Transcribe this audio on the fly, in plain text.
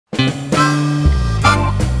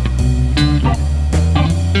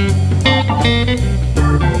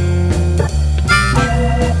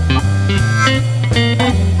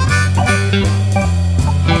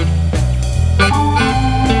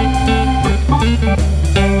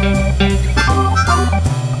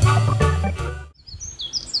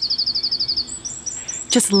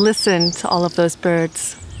Just listen to all of those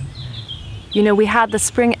birds. You know, we had the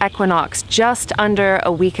spring equinox just under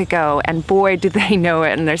a week ago, and boy, do they know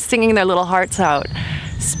it, and they're singing their little hearts out.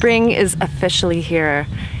 Spring is officially here,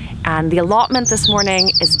 and the allotment this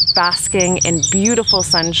morning is basking in beautiful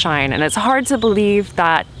sunshine, and it's hard to believe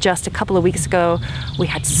that just a couple of weeks ago we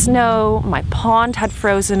had snow, my pond had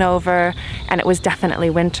frozen over, and it was definitely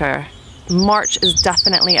winter. March is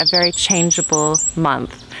definitely a very changeable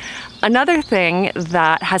month. Another thing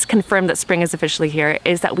that has confirmed that spring is officially here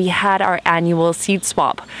is that we had our annual seed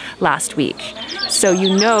swap last week. So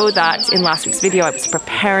you know that in last week's video I was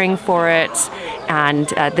preparing for it, and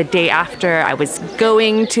the day after I was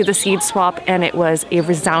going to the seed swap, and it was a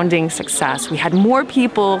resounding success. We had more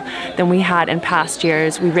people than we had in past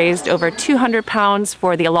years. We raised over £200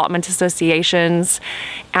 for the allotment associations,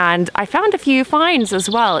 and I found a few finds as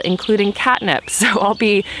well, including catnip. So I'll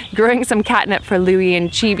be growing some catnip for Louie and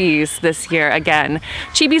Chibi's this year again.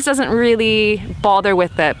 Chibi's doesn't really bother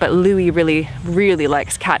with it, but Louie really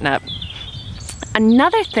likes catnip.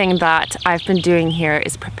 Another thing that I've been doing here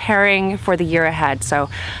is preparing for the year ahead. So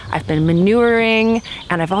I've been manuring,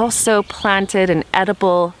 and I've also planted an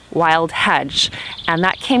edible wild hedge, and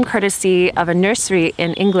that came courtesy of a nursery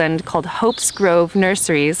in England called Hope's Grove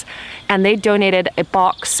Nurseries, and they donated a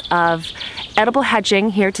box of edible hedging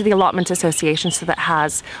here to the Allotment Association. So that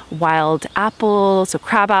has wild apples, so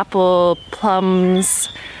crabapple, plums,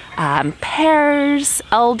 pears,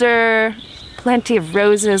 elder, plenty of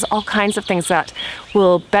roses, all kinds of things that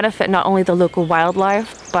will benefit not only the local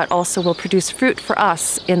wildlife, but also will produce fruit for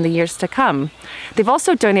us in the years to come. They've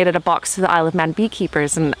also donated a box to the Isle of Man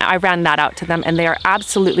beekeepers, and I ran that out to them, and they are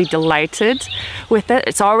absolutely delighted with it.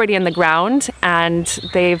 It's already in the ground, and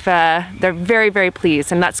they're very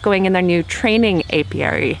pleased, and that's going in their new training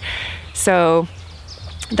apiary. So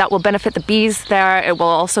that will benefit the bees there. It will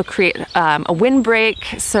also create a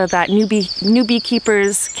windbreak so that new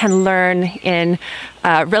beekeepers can learn in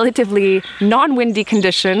relatively non-windy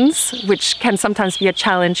conditions, which can sometimes be a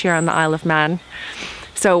challenge here on the Isle of Man.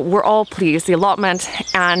 So we're all pleased, the allotment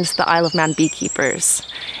and the Isle of Man beekeepers.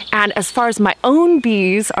 And as far as my own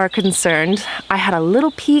bees are concerned, I had a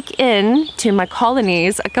little peek in to my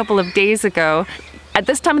colonies a couple of days ago. At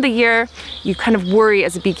this time of the year, you kind of worry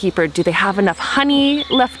as a beekeeper, do they have enough honey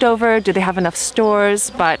left over? Do they have enough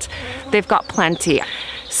stores? But they've got plenty.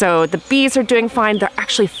 So the bees are doing fine. They're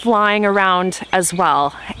actually flying around as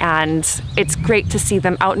well. And it's great to see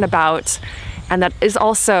them out and about. And that is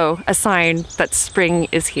also a sign that spring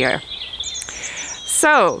is here.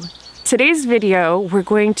 So today's video, we're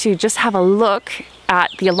going to just have a look at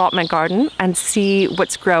the allotment garden and see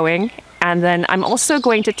what's growing. And then I'm also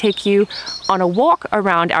going to take you on a walk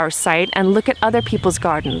around our site and look at other people's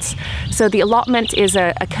gardens. So the allotment is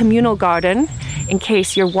a communal garden, in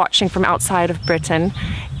case you're watching from outside of Britain.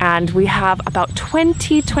 And we have about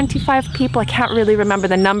 20-25 people. I can't really remember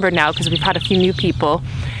the number now because we've had a few new people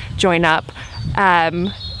join up.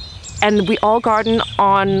 And we all garden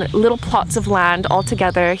on little plots of land all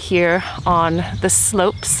together here on the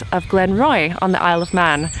slopes of Glenroy on the Isle of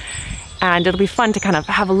Man. And it'll be fun to kind of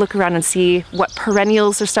have a look around and see what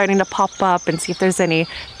perennials are starting to pop up, and see if there's any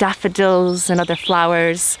daffodils and other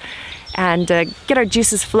flowers, and get our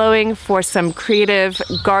juices flowing for some creative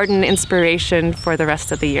garden inspiration for the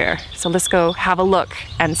rest of the year. So let's go have a look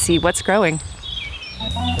and see what's growing.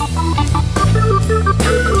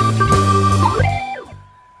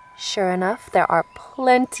 Sure enough, there are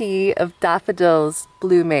plenty of daffodils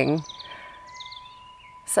blooming.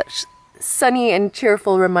 Such sunny and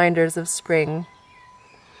cheerful reminders of spring.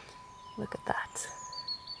 Look at that.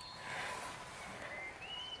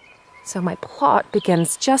 So my plot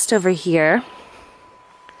begins just over here.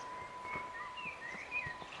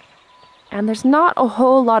 And there's not a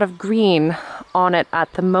whole lot of green on it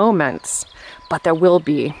at the moment, but there will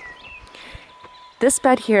be. This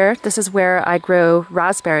bed here, this is where I grow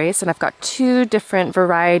raspberries, and I've got two different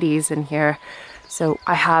varieties in here. So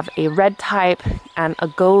I have a red type and a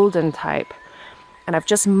golden type. And I've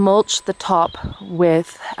just mulched the top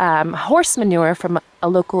with horse manure from a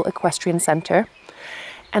local equestrian center.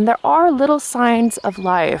 And there are little signs of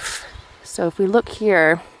life. So if we look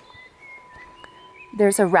here,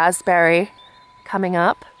 there's a raspberry coming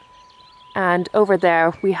up. And over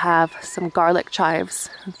there we have some garlic chives.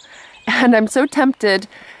 And I'm so tempted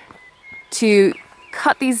to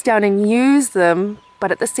cut these down and use them,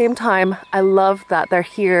 but at the same time, I love that they're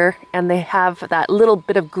here and they have that little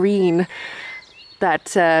bit of green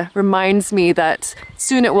that reminds me that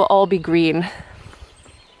soon it will all be green.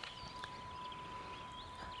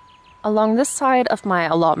 Along this side of my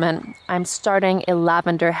allotment, I'm starting a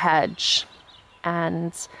lavender hedge.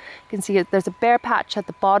 and you can see there's a bare patch at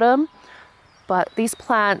the bottom, but these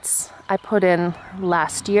plants I put in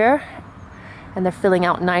last year and they're filling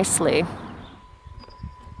out nicely.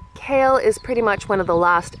 Kale is pretty much one of the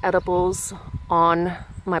last edibles on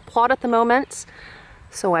my plot at the moment,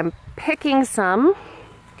 so I'm picking some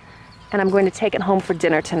and I'm going to take it home for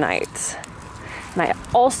dinner tonight. And I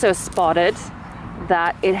also spotted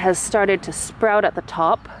that it has started to sprout at the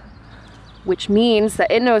top, which means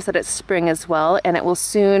that it knows that it's spring as well, and it will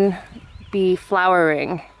soon be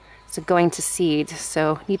flowering, so going to seed.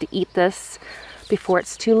 So I need to eat this before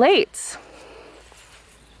it's too late.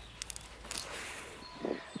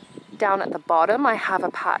 Down at the bottom, I have a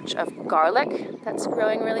patch of garlic that's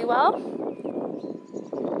growing really well.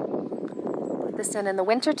 Put this in the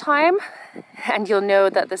winter time, and you'll know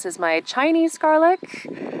that this is my Chinese garlic.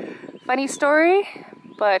 Funny story,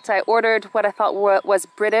 but I ordered what I thought was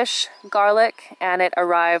British garlic, and it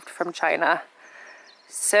arrived from China.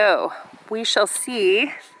 So we shall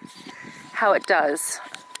see how it does.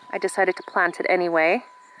 I decided to plant it anyway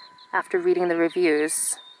after reading the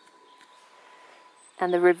reviews.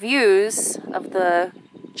 And the reviews of the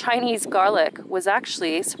Chinese garlic was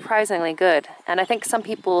actually surprisingly good. And I think some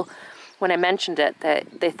people, when I mentioned it,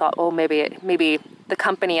 that they thought, oh, maybe the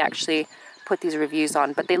company actually put these reviews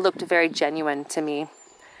on, but they looked very genuine to me.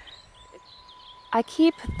 I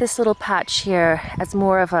keep this little patch here as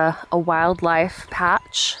more of a wildlife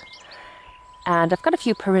patch, and I've got a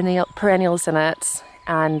few perennials in it,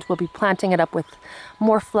 and we'll be planting it up with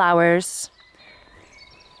more flowers.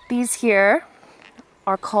 These here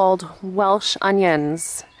are called Welsh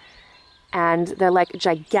onions, and they're like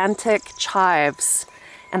gigantic chives,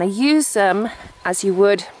 and I use them as you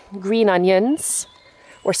would green onions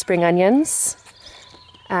or spring onions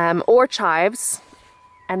or chives,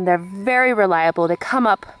 and they're very reliable. They come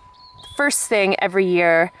up first thing every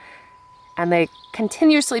year, and they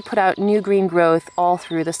continuously put out new green growth all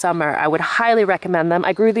through the summer. I would highly recommend them.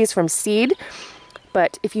 I grew these from seed,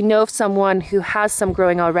 but if you know of someone who has some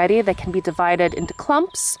growing already, they can be divided into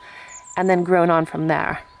clumps and then grown on from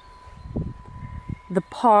there. The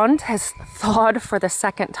pond has thawed for the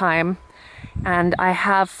second time, and I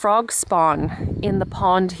have frog spawn in the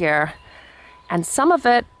pond here, and some of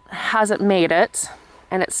it hasn't made it,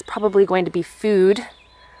 and it's probably going to be food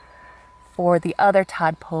for the other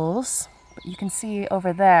tadpoles. But you can see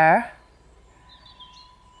over there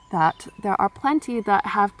that there are plenty that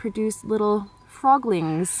have produced little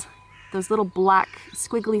froglings. Those little black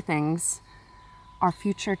squiggly things are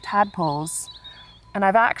future tadpoles. And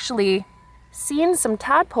I've actually seen some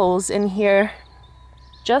tadpoles in here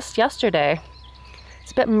just yesterday.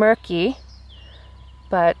 It's a bit murky,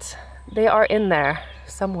 but they are in there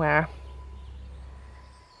somewhere.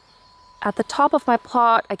 At the top of my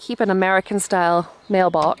plot, I keep an American-style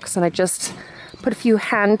mailbox, and I just put a few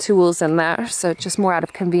hand tools in there, so just more out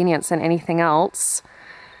of convenience than anything else.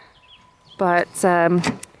 But Isle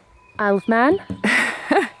of Man,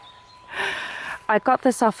 I got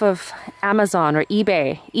this off of Amazon or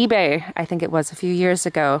eBay. eBay, I think it was, a few years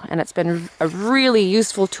ago, and it's been a really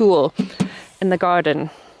useful tool in the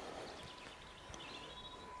garden.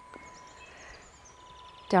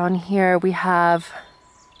 Down here we have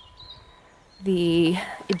the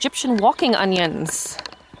Egyptian walking onions.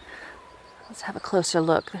 Let's have a closer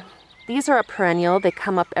look. These are a perennial. They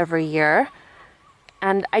come up every year.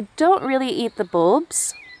 And I don't really eat the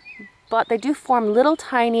bulbs, but they do form little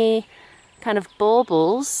tiny kind of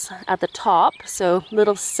bulbils at the top. So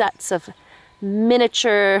little sets of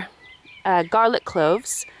miniature garlic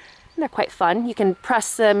cloves. And they're quite fun. You can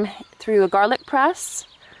press them through a garlic press,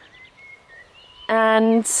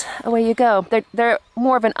 and away you go. They're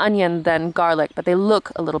more of an onion than garlic, but they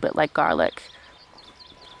look a little bit like garlic.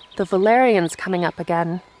 The valerian's coming up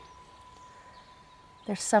again.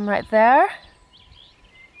 There's some right there,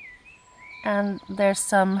 and there's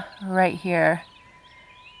some right here.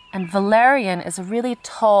 And valerian is a really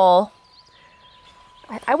tall,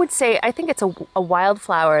 I would say, I think it's a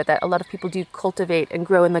wildflower that a lot of people do cultivate and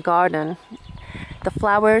grow in the garden. The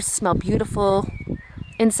flowers smell beautiful.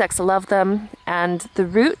 Insects love them, and the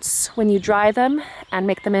roots, when you dry them and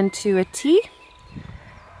make them into a tea,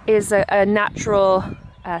 is a natural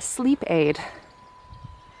sleep aid.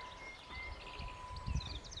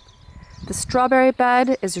 The strawberry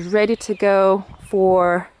bed is ready to go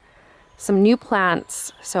for some new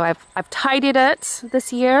plants. So I've tidied it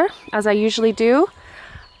this year, as I usually do.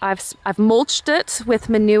 I've mulched it with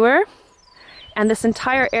manure, and this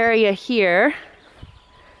entire area here,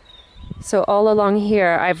 so all along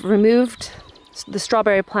here, I've removed the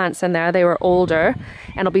strawberry plants in there. They were older,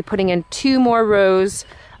 and I'll be putting in 2 more rows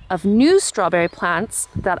of new strawberry plants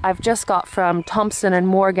that I've just got from Thompson and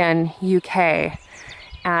Morgan, UK.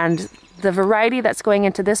 And the variety that's going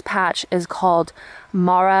into this patch is called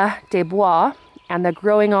Mara des Bois, and they're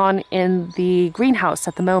growing on in the greenhouse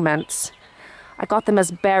at the moment. I got them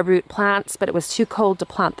as bare root plants, but it was too cold to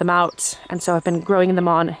plant them out, and so I've been growing them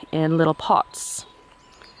on in little pots.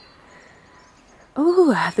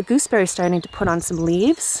 Oh, the gooseberry's starting to put on some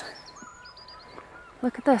leaves.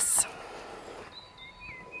 Look at this.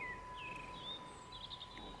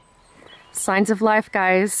 Signs of life,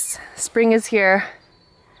 guys. Spring is here.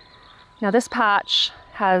 Now this patch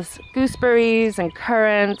has gooseberries and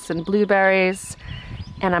currants and blueberries,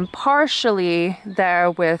 and I'm partially there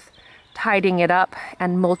with tidying it up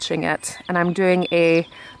and mulching it. And I'm doing a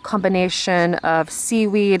combination of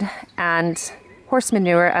seaweed and horse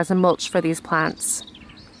manure as a mulch for these plants.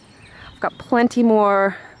 I've got plenty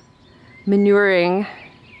more manuring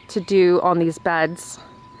to do on these beds.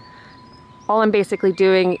 All I'm basically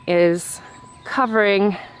doing is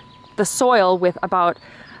covering the soil with about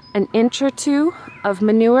an inch or two of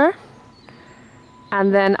manure,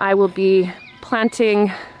 and then I will be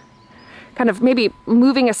planting, kind of maybe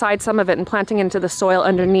moving aside some of it and planting into the soil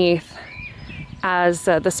underneath as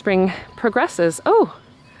the spring progresses. Oh,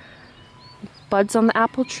 buds on the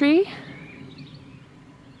apple tree.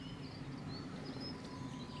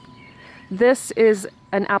 This is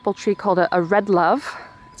an apple tree called a red love.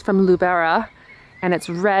 It's from Lubera, and it's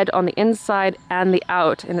red on the inside and the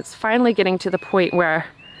out, and it's finally getting to the point where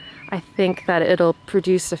I think that it'll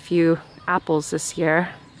produce a few apples this year.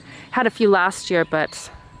 Had a few last year, but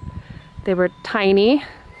they were tiny.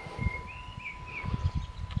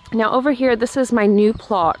 Now over here, this is my new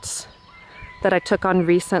plot that I took on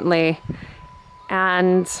recently,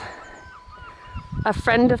 and a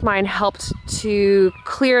friend of mine helped to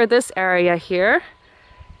clear this area here,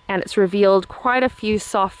 and it's revealed quite a few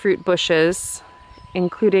soft fruit bushes,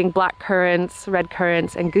 including black currants, red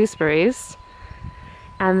currants, and gooseberries.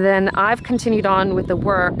 And then I've continued on with the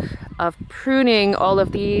work of pruning all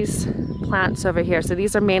of these plants over here. So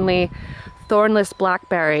these are mainly thornless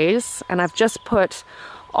blackberries, and I've just put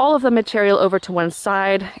all of the material over to one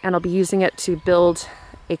side, and I'll be using it to build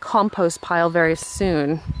a compost pile very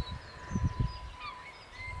soon.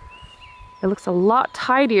 It looks a lot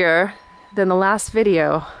tidier than the last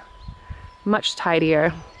video, much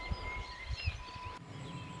tidier.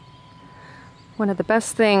 One of the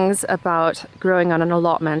best things about growing on an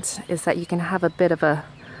allotment is that you can have a bit of a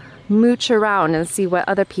mooch around and see what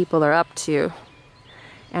other people are up to.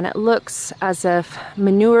 And it looks as if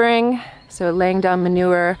manuring, so laying down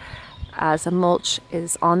manure as a mulch,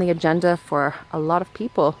 is on the agenda for a lot of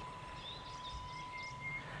people.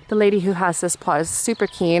 The lady who has this plot is super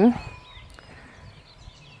keen,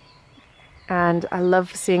 and I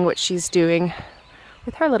love seeing what she's doing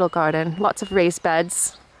with her little garden. Lots of raised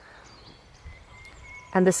beds.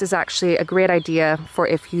 And this is actually a great idea for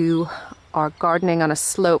if you are gardening on a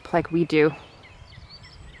slope like we do.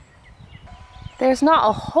 There's not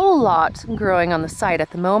a whole lot growing on the site at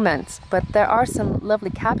the moment, but there are some lovely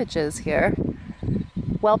cabbages here,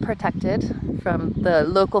 well protected from the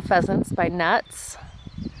local pheasants by nets.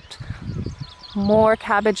 More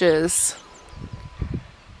cabbages.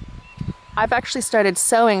 I've actually started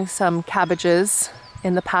sowing some cabbages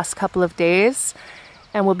in the past couple of days,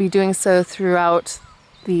 and will be doing so throughout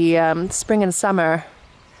the spring and summer.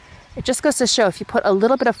 It just goes to show, if you put a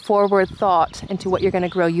little bit of forward thought into what you're going to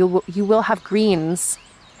grow, you will have greens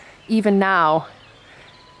even now.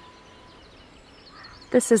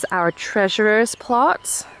 This is our treasurer's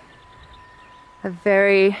plot, a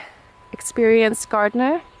very experienced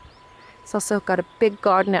gardener. He's also got a big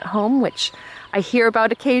garden at home, which I hear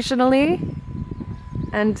about occasionally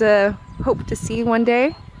and hope to see one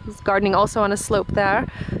day. He's gardening also on a slope there.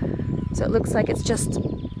 So it looks like it's just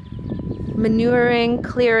manuring,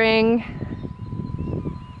 clearing.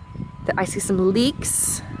 I see some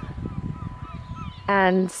leeks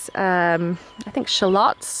and I think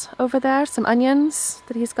shallots over there, some onions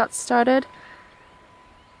that he's got started.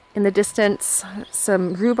 In the distance,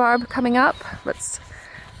 some rhubarb coming up. Let's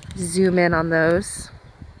zoom in on those.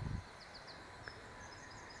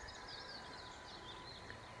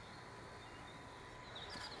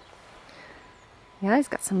 Yeah, he's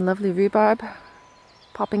got some lovely rhubarb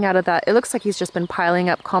popping out of that. It looks like he's just been piling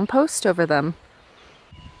up compost over them.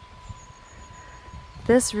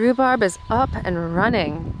 This rhubarb is up and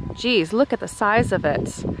running. Geez, look at the size of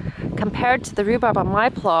it. Compared to the rhubarb on my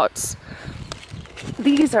plots,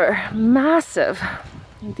 these are massive.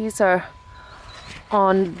 These are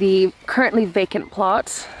on the currently vacant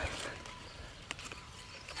plot.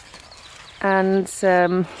 And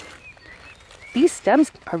These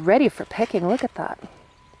stems are ready for picking. Look at that.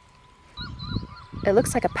 It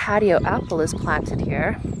looks like a patio apple is planted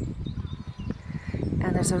here.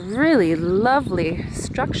 And there's a really lovely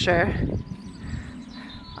structure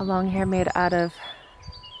along here made out of,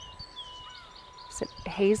 is it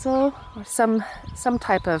hazel or some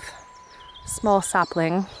type of small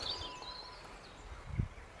sapling.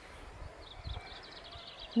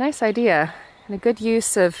 Nice idea, and a good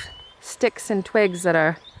use of sticks and twigs that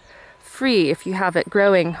are free if you have it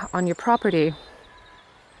growing on your property.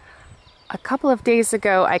 A couple of days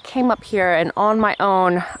ago I came up here and on my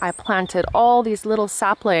own I planted all these little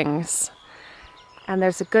saplings, and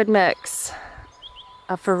there's a good mix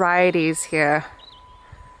of varieties here.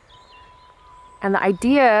 And the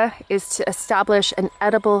idea is to establish an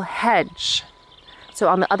edible hedge. So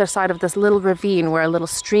on the other side of this little ravine where a little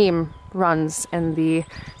stream runs in the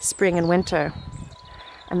spring and winter.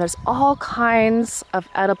 And there's all kinds of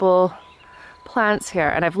edible plants here,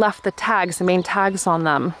 and I've left the tags, the main tags on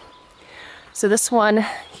them. So this one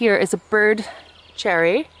here is a bird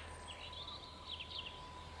cherry.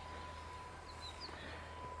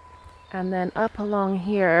 And then up along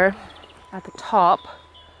here at the top,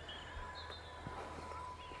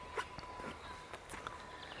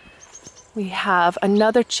 we have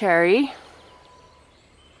another cherry.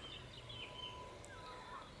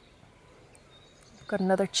 We've got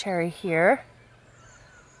another cherry here.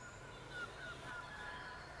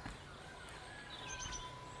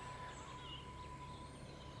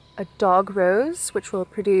 A dog rose, which will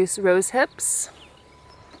produce rose hips.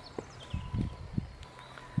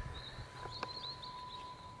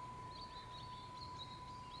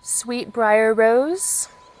 Sweet briar rose.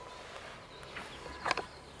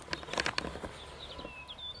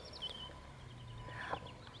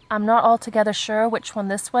 I'm not altogether sure which one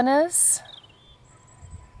this one is,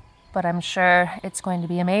 but I'm sure it's going to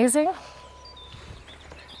be amazing.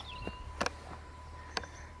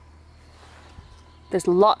 There's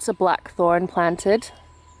lots of blackthorn planted.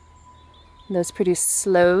 Those produce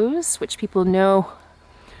sloes, which people know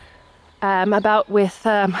about with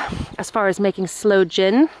as far as making sloe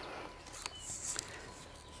gin.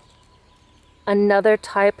 Another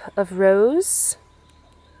type of rose.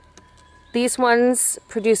 These ones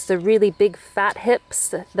produce the really big fat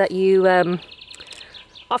hips that you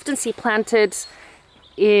often see planted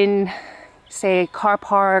in, say, car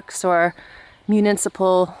parks or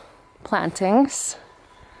municipal plantings.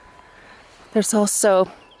 There's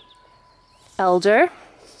also elder,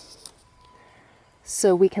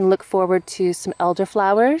 so we can look forward to some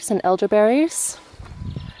elderflowers and elderberries.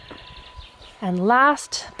 And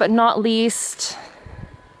last but not least,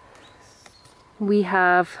 we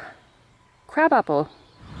have crabapple.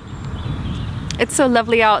 It's so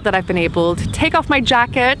lovely out that I've been able to take off my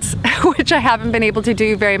jacket, which I haven't been able to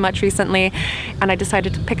do very much recently, and I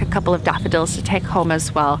decided to pick a couple of daffodils to take home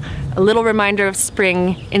as well. A little reminder of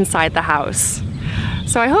spring inside the house.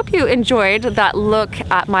 So I hope you enjoyed that look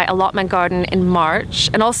at my allotment garden in March,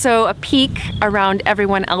 and also a peek around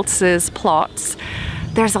everyone else's plots.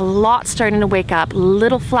 There's a lot starting to wake up,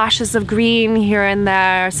 little flashes of green here and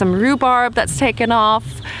there, some rhubarb that's taken off.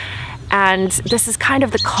 And this is kind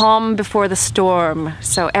of the calm before the storm.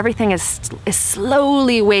 So everything is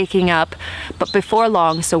slowly waking up, but before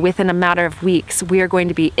long, so within a matter of weeks, we are going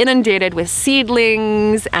to be inundated with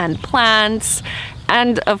seedlings and plants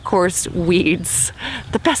and of course, weeds.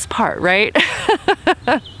 The best part, right?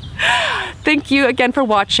 Thank you again for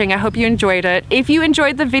watching. I hope you enjoyed it. If you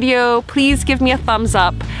enjoyed the video, please give me a thumbs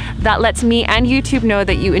up. That lets me and YouTube know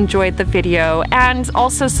that you enjoyed the video, and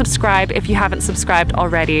also subscribe if you haven't subscribed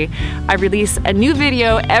already. I release a new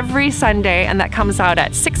video every Sunday, and that comes out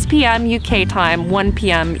at 6 p.m. UK time, 1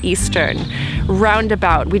 p.m. Eastern.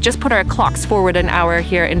 Roundabout. We just put our clocks forward an hour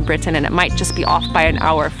here in Britain, and it might just be off by an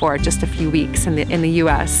hour for just a few weeks in the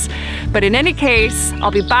US. But in any case,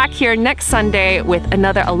 I'll be back here next Sunday with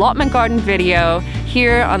another allotment garden video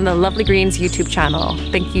here on the Lovely Greens YouTube channel.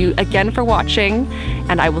 Thank you again for watching,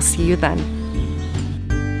 and I will see you then.